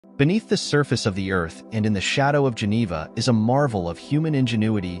Beneath the surface of the Earth and in the shadow of Geneva is a marvel of human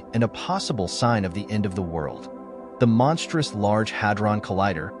ingenuity and a possible sign of the end of the world. The monstrous Large Hadron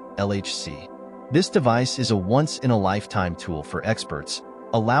Collider, LHC. This device is a once-in-a-lifetime tool for experts,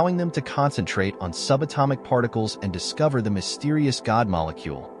 allowing them to concentrate on subatomic particles and discover the mysterious God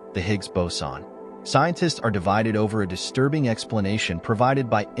molecule, the Higgs boson. Scientists are divided over a disturbing explanation provided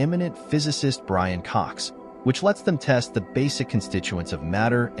by eminent physicist Brian Cox, which lets them test the basic constituents of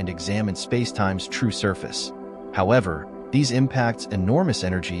matter and examine spacetime's true surface. However, these impacts enormous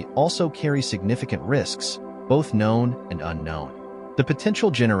energy also carry significant risks, both known and unknown. The potential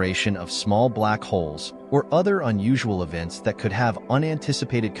generation of small black holes or other unusual events that could have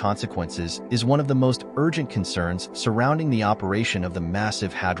unanticipated consequences is one of the most urgent concerns surrounding the operation of the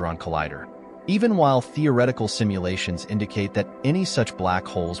massive Hadron Collider. Even while theoretical simulations indicate that any such black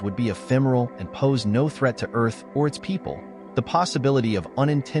holes would be ephemeral and pose no threat to Earth or its people, the possibility of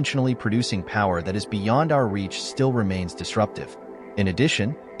unintentionally producing power that is beyond our reach still remains disruptive. In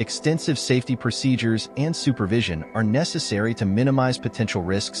addition, extensive safety procedures and supervision are necessary to minimize potential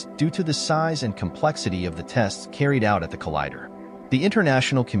risks due to the size and complexity of the tests carried out at the collider. The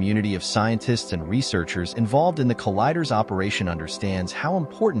international community of scientists and researchers involved in the collider's operation understands how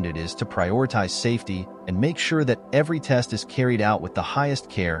important it is to prioritize safety and make sure that every test is carried out with the highest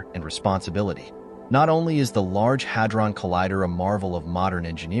care and responsibility. Not only is the Large Hadron Collider a marvel of modern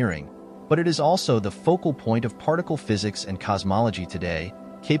engineering, but it is also the focal point of particle physics and cosmology today,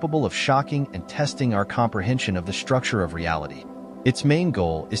 capable of shocking and testing our comprehension of the structure of reality. Its main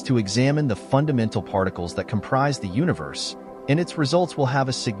goal is to examine the fundamental particles that comprise the universe, and its results will have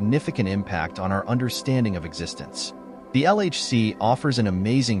a significant impact on our understanding of existence. The LHC offers an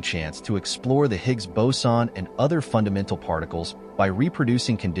amazing chance to explore the Higgs boson and other fundamental particles by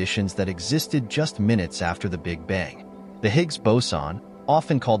reproducing conditions that existed just minutes after the Big Bang. The Higgs boson,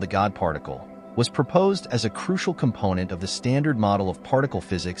 often called the God particle, was proposed as a crucial component of the Standard Model of Particle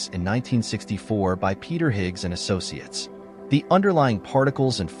Physics in 1964 by Peter Higgs and associates. The underlying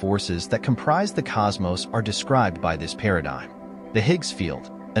particles and forces that comprise the cosmos are described by this paradigm. The Higgs field,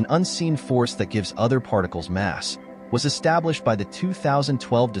 an unseen force that gives other particles mass, was established by the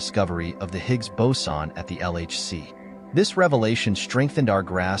 2012 discovery of the Higgs boson at the LHC. This revelation strengthened our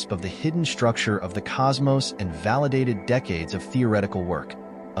grasp of the hidden structure of the cosmos and validated decades of theoretical work,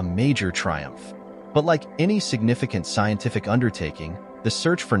 a major triumph. But like any significant scientific undertaking, the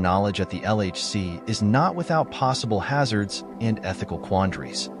search for knowledge at the LHC is not without possible hazards and ethical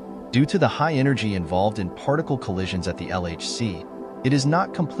quandaries. Due to the high energy involved in particle collisions at the LHC, it is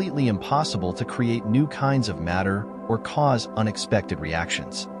not completely impossible to create new kinds of matter or cause unexpected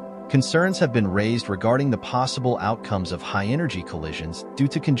reactions. Concerns have been raised regarding the possible outcomes of high-energy collisions due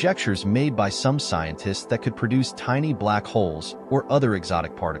to conjectures made by some scientists that could produce tiny black holes or other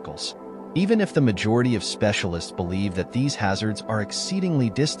exotic particles. Even if the majority of specialists believe that these hazards are exceedingly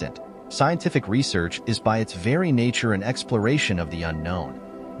distant, scientific research is by its very nature an exploration of the unknown.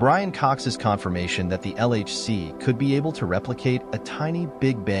 Brian Cox's confirmation that the LHC could be able to replicate a tiny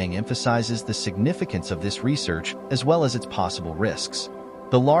Big Bang emphasizes the significance of this research as well as its possible risks.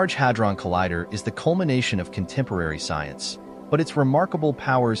 The Large Hadron Collider is the culmination of contemporary science, but its remarkable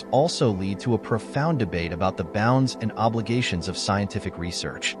powers also lead to a profound debate about the bounds and obligations of scientific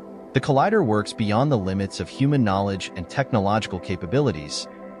research. The collider works beyond the limits of human knowledge and technological capabilities,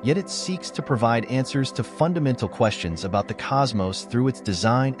 yet it seeks to provide answers to fundamental questions about the cosmos through its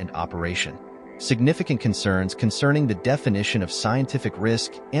design and operation. Significant concerns concerning the definition of scientific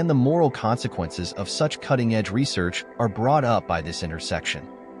risk and the moral consequences of such cutting-edge research are brought up by this intersection.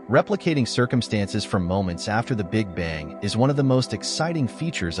 Replicating circumstances from moments after the Big Bang is one of the most exciting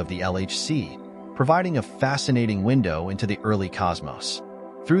features of the LHC, providing a fascinating window into the early cosmos.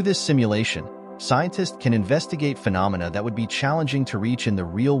 Through this simulation, scientists can investigate phenomena that would be challenging to reach in the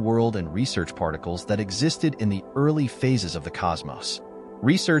real world and research particles that existed in the early phases of the cosmos.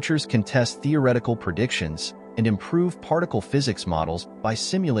 Researchers can test theoretical predictions and improve particle physics models by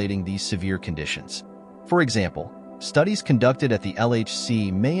simulating these severe conditions. For example, studies conducted at the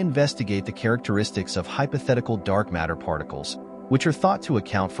LHC may investigate the characteristics of hypothetical dark matter particles, which are thought to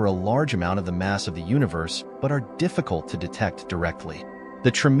account for a large amount of the mass of the universe but are difficult to detect directly. The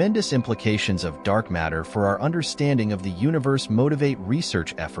tremendous implications of dark matter for our understanding of the universe motivate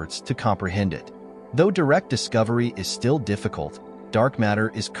research efforts to comprehend it. Though direct discovery is still difficult, dark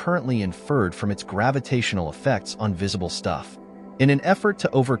matter is currently inferred from its gravitational effects on visible stuff. In an effort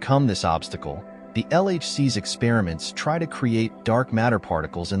to overcome this obstacle, the LHC's experiments try to create dark matter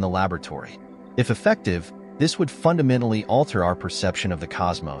particles in the laboratory. If effective, this would fundamentally alter our perception of the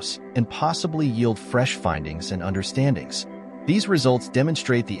cosmos and possibly yield fresh findings and understandings. These results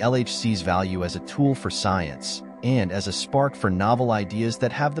demonstrate the LHC's value as a tool for science and as a spark for novel ideas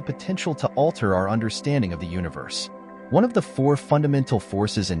that have the potential to alter our understanding of the universe. One of the four fundamental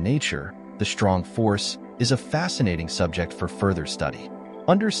forces in nature, the strong force, is a fascinating subject for further study.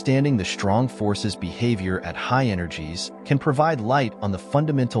 Understanding the strong force's behavior at high energies can provide light on the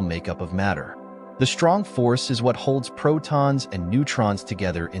fundamental makeup of matter. The strong force is what holds protons and neutrons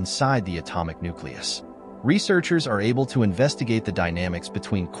together inside the atomic nucleus. Researchers are able to investigate the dynamics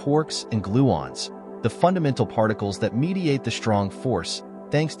between quarks and gluons, the fundamental particles that mediate the strong force,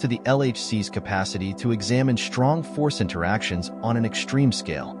 thanks to the LHC's capacity to examine strong force interactions on an extreme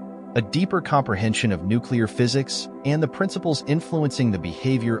scale. A deeper comprehension of nuclear physics and the principles influencing the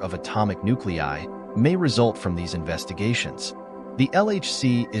behavior of atomic nuclei may result from these investigations. The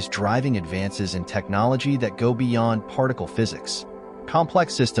LHC is driving advances in technology that go beyond particle physics.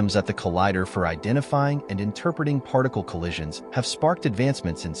 Complex systems at the collider for identifying and interpreting particle collisions have sparked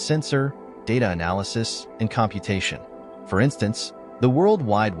advancements in sensor, data analysis, and computation. For instance, the World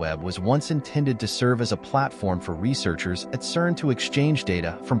Wide Web was once intended to serve as a platform for researchers at CERN to exchange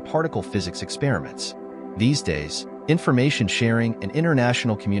data from particle physics experiments. These days, information sharing and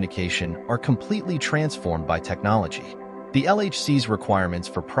international communication are completely transformed by technology. The LHC's requirements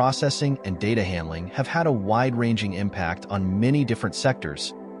for processing and data handling have had a wide-ranging impact on many different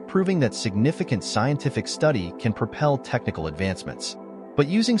sectors, proving that significant scientific study can propel technical advancements. But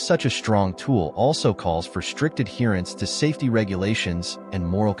using such a strong tool also calls for strict adherence to safety regulations and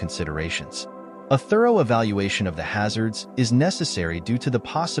moral considerations. A thorough evaluation of the hazards is necessary due to the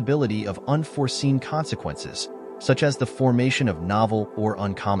possibility of unforeseen consequences, such as the formation of novel or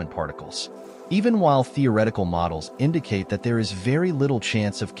uncommon particles. Even while theoretical models indicate that there is very little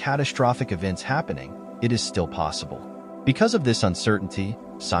chance of catastrophic events happening, it is still possible. Because of this uncertainty,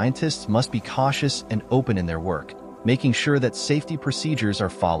 scientists must be cautious and open in their work, making sure that safety procedures are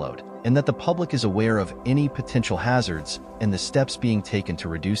followed and that the public is aware of any potential hazards and the steps being taken to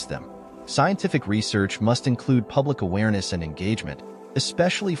reduce them. Scientific research must include public awareness and engagement,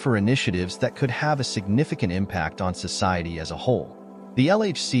 especially for initiatives that could have a significant impact on society as a whole. The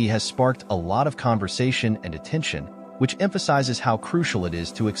LHC has sparked a lot of conversation and attention, which emphasizes how crucial it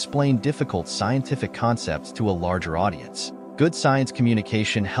is to explain difficult scientific concepts to a larger audience. Good science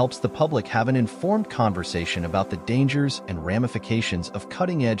communication helps the public have an informed conversation about the dangers and ramifications of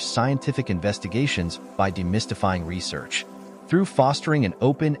cutting-edge scientific investigations by demystifying research. Through fostering an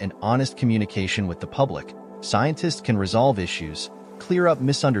open and honest communication with the public, scientists can resolve issues, clear up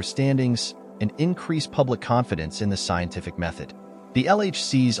misunderstandings, and increase public confidence in the scientific method. The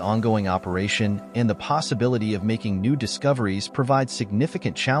LHC's ongoing operation and the possibility of making new discoveries provide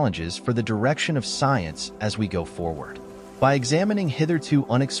significant challenges for the direction of science as we go forward. By examining hitherto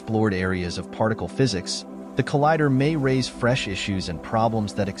unexplored areas of particle physics, the collider may raise fresh issues and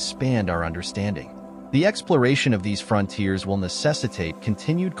problems that expand our understanding. The exploration of these frontiers will necessitate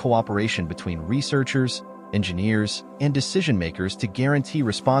continued cooperation between researchers, engineers, and decision-makers to guarantee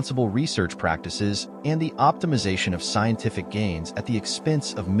responsible research practices and the optimization of scientific gains at the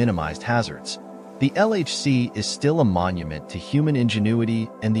expense of minimized hazards. The LHC is still a monument to human ingenuity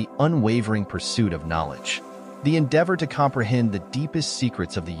and the unwavering pursuit of knowledge. The endeavor to comprehend the deepest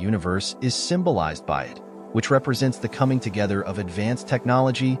secrets of the universe is symbolized by it, which represents the coming together of advanced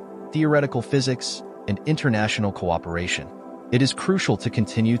technology, theoretical physics, and international cooperation. It is crucial to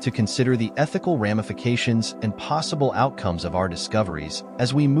continue to consider the ethical ramifications and possible outcomes of our discoveries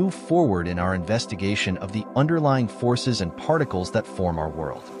as we move forward in our investigation of the underlying forces and particles that form our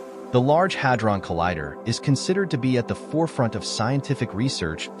world. The Large Hadron Collider is considered to be at the forefront of scientific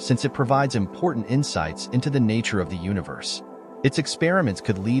research since it provides important insights into the nature of the universe. Its experiments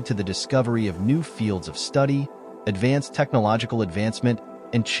could lead to the discovery of new fields of study, advance technological advancement,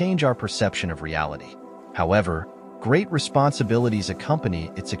 and change our perception of reality. However, great responsibilities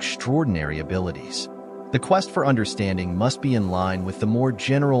accompany its extraordinary abilities. The quest for understanding must be in line with the more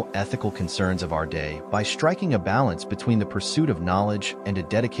general ethical concerns of our day by striking a balance between the pursuit of knowledge and a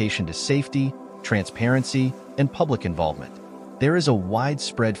dedication to safety, transparency, and public involvement. There is a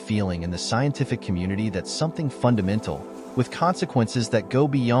widespread feeling in the scientific community that something fundamental, with consequences that go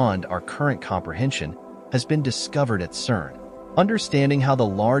beyond our current comprehension, has been discovered at CERN. Understanding how the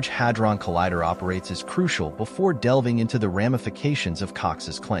Large Hadron Collider operates is crucial before delving into the ramifications of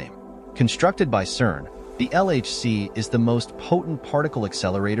Cox's claim. Constructed by CERN, the LHC is the most potent particle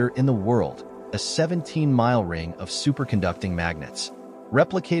accelerator in the world, a 17-mile ring of superconducting magnets.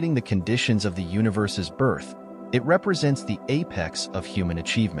 Replicating the conditions of the universe's birth, it represents the apex of human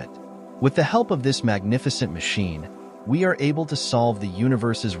achievement. With the help of this magnificent machine, we are able to solve the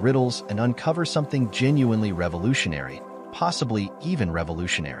universe's riddles and uncover something genuinely revolutionary, possibly even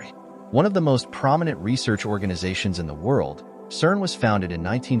revolutionary. One of the most prominent research organizations in the world, CERN was founded in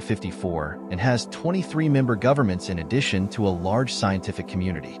 1954 and has 23 member governments in addition to a large scientific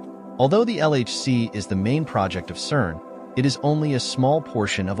community. Although the LHC is the main project of CERN, it is only a small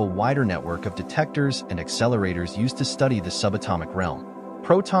portion of a wider network of detectors and accelerators used to study the subatomic realm.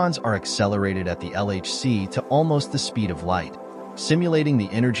 Protons are accelerated at the LHC to almost the speed of light, simulating the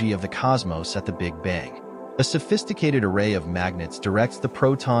energy of the cosmos at the Big Bang. A sophisticated array of magnets directs the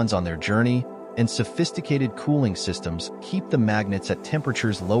protons on their journey, and sophisticated cooling systems keep the magnets at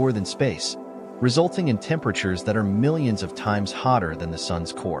temperatures lower than space, resulting in temperatures that are millions of times hotter than the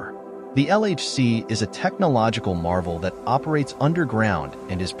sun's core. The LHC is a technological marvel that operates underground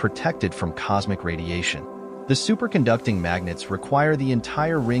and is protected from cosmic radiation. The superconducting magnets require the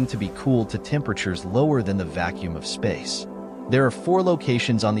entire ring to be cooled to temperatures lower than the vacuum of space. There are 4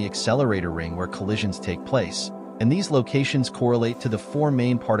 locations on the accelerator ring where collisions take place, and these locations correlate to the 4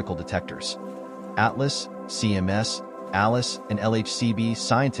 main particle detectors. ATLAS, CMS, ALICE, and LHCb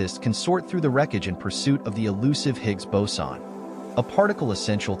scientists can sort through the wreckage in pursuit of the elusive Higgs boson, a particle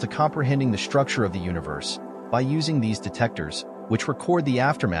essential to comprehending the structure of the universe, by using these detectors, which record the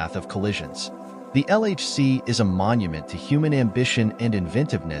aftermath of collisions. The LHC is a monument to human ambition and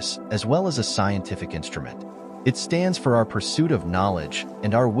inventiveness, as well as a scientific instrument. It stands for our pursuit of knowledge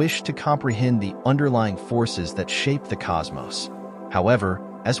and our wish to comprehend the underlying forces that shape the cosmos. However,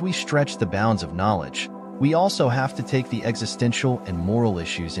 as we stretch the bounds of knowledge, we also have to take the existential and moral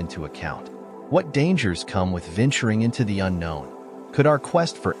issues into account. What dangers come with venturing into the unknown? Could our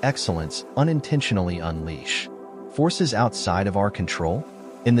quest for excellence unintentionally unleash forces outside of our control?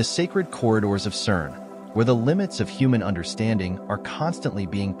 In the sacred corridors of CERN, where the limits of human understanding are constantly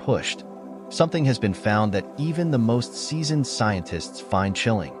being pushed, something has been found that even the most seasoned scientists find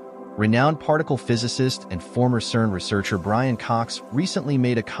chilling. Renowned particle physicist and former CERN researcher Brian Cox recently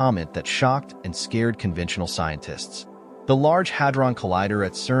made a comment that shocked and scared conventional scientists. The Large Hadron Collider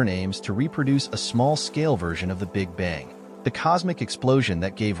at CERN aims to reproduce a small-scale version of the Big Bang, the cosmic explosion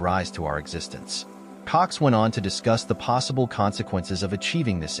that gave rise to our existence. Cox went on to discuss the possible consequences of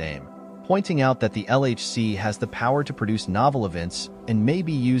achieving this aim, pointing out that the LHC has the power to produce novel events and may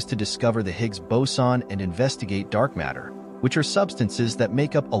be used to discover the Higgs boson and investigate dark matter, which are substances that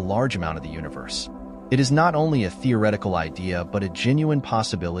make up a large amount of the universe. It is not only a theoretical idea but a genuine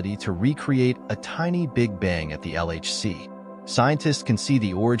possibility to recreate a tiny Big Bang at the LHC. Scientists can see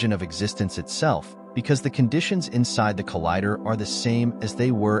the origin of existence itself because the conditions inside the collider are the same as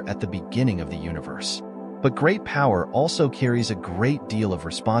they were at the beginning of the universe. But great power also carries a great deal of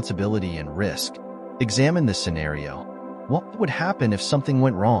responsibility and risk. Examine this scenario. What would happen if something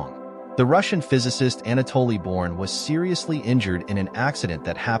went wrong? The Russian physicist Anatoly Born was seriously injured in an accident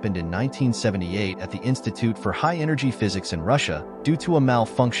that happened in 1978 at the Institute for High-Energy Physics in Russia due to a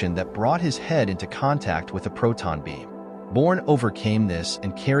malfunction that brought his head into contact with a proton beam. Born overcame this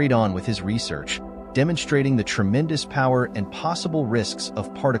and carried on with his research, demonstrating the tremendous power and possible risks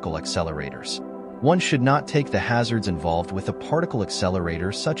of particle accelerators. One should not take the hazards involved with a particle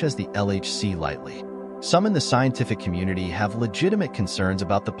accelerator such as the LHC lightly. Some in the scientific community have legitimate concerns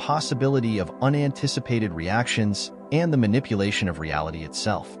about the possibility of unanticipated reactions and the manipulation of reality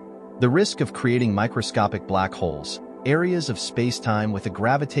itself. The risk of creating microscopic black holes, areas of space-time with a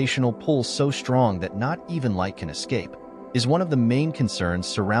gravitational pull so strong that not even light can escape, is one of the main concerns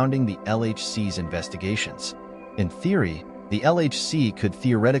surrounding the LHC's investigations. In theory, the LHC could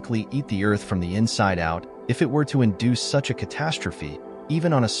theoretically eat the Earth from the inside out if it were to induce such a catastrophe,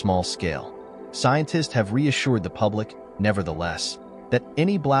 even on a small scale. Scientists have reassured the public, nevertheless, that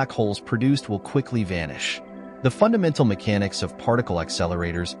any black holes produced will quickly vanish. The fundamental mechanics of particle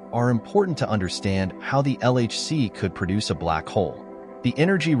accelerators are important to understand how the LHC could produce a black hole. The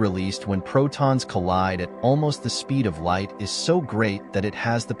energy released when protons collide at almost the speed of light is so great that it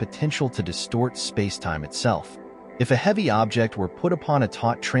has the potential to distort space-time itself. If a heavy object were put upon a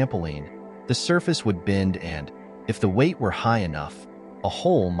taut trampoline, the surface would bend and, if the weight were high enough, a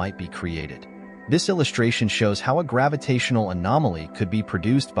hole might be created. This illustration shows how a gravitational anomaly could be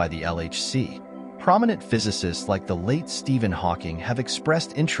produced by the LHC. Prominent physicists like the late Stephen Hawking have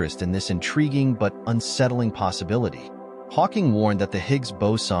expressed interest in this intriguing but unsettling possibility. Hawking warned that the Higgs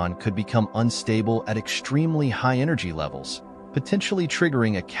boson could become unstable at extremely high energy levels, potentially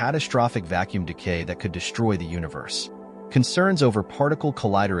triggering a catastrophic vacuum decay that could destroy the universe. Concerns over particle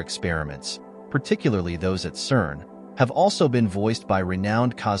collider experiments, particularly those at CERN, have also been voiced by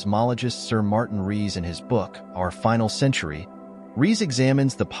renowned cosmologist Sir Martin Rees in his book, Our Final Century. Rees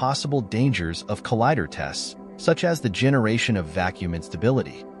examines the possible dangers of collider tests, such as the generation of vacuum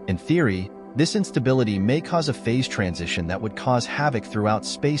instability. In theory, This instability may cause a phase transition that would cause havoc throughout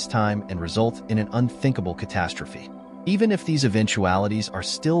space-time and result in an unthinkable catastrophe. Even if these eventualities are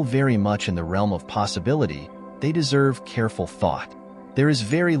still very much in the realm of possibility, they deserve careful thought. There is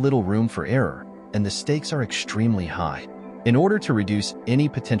very little room for error, and the stakes are extremely high. In order to reduce any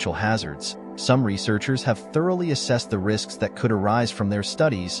potential hazards, some researchers have thoroughly assessed the risks that could arise from their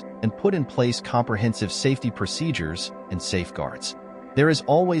studies and put in place comprehensive safety procedures and safeguards. There is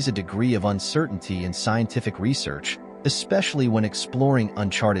always a degree of uncertainty in scientific research, especially when exploring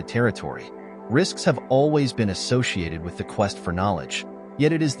uncharted territory. Risks have always been associated with the quest for knowledge,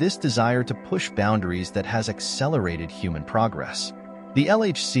 yet it is this desire to push boundaries that has accelerated human progress. The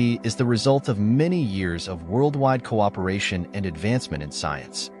LHC is the result of many years of worldwide cooperation and advancement in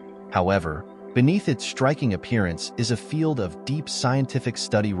science. However, beneath its striking appearance is a field of deep scientific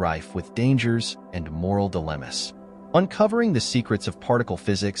study rife with dangers and moral dilemmas. Uncovering the secrets of particle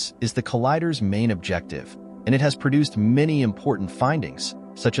physics is the collider's main objective, and it has produced many important findings,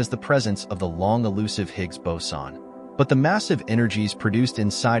 such as the presence of the long-elusive Higgs boson. But the massive energies produced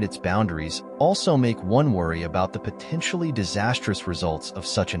inside its boundaries also make one worry about the potentially disastrous results of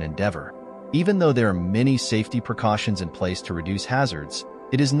such an endeavor. Even though there are many safety precautions in place to reduce hazards,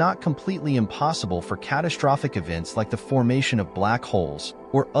 it is not completely impossible for catastrophic events like the formation of black holes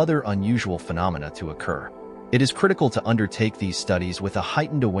or other unusual phenomena to occur. It is critical to undertake these studies with a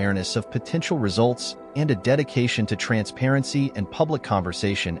heightened awareness of potential results and a dedication to transparency and public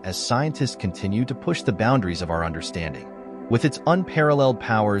conversation as scientists continue to push the boundaries of our understanding. With its unparalleled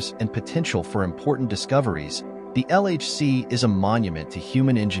powers and potential for important discoveries, the LHC is a monument to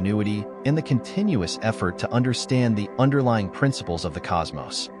human ingenuity and the continuous effort to understand the underlying principles of the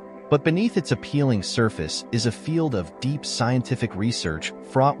cosmos. But beneath its appealing surface is a field of deep scientific research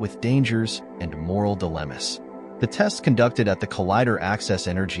fraught with dangers and moral dilemmas. The tests conducted at the collider access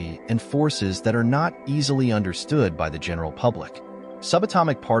energy and forces that are not easily understood by the general public.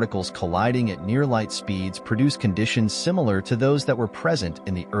 Subatomic particles colliding at near-light speeds produce conditions similar to those that were present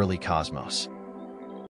in the early cosmos.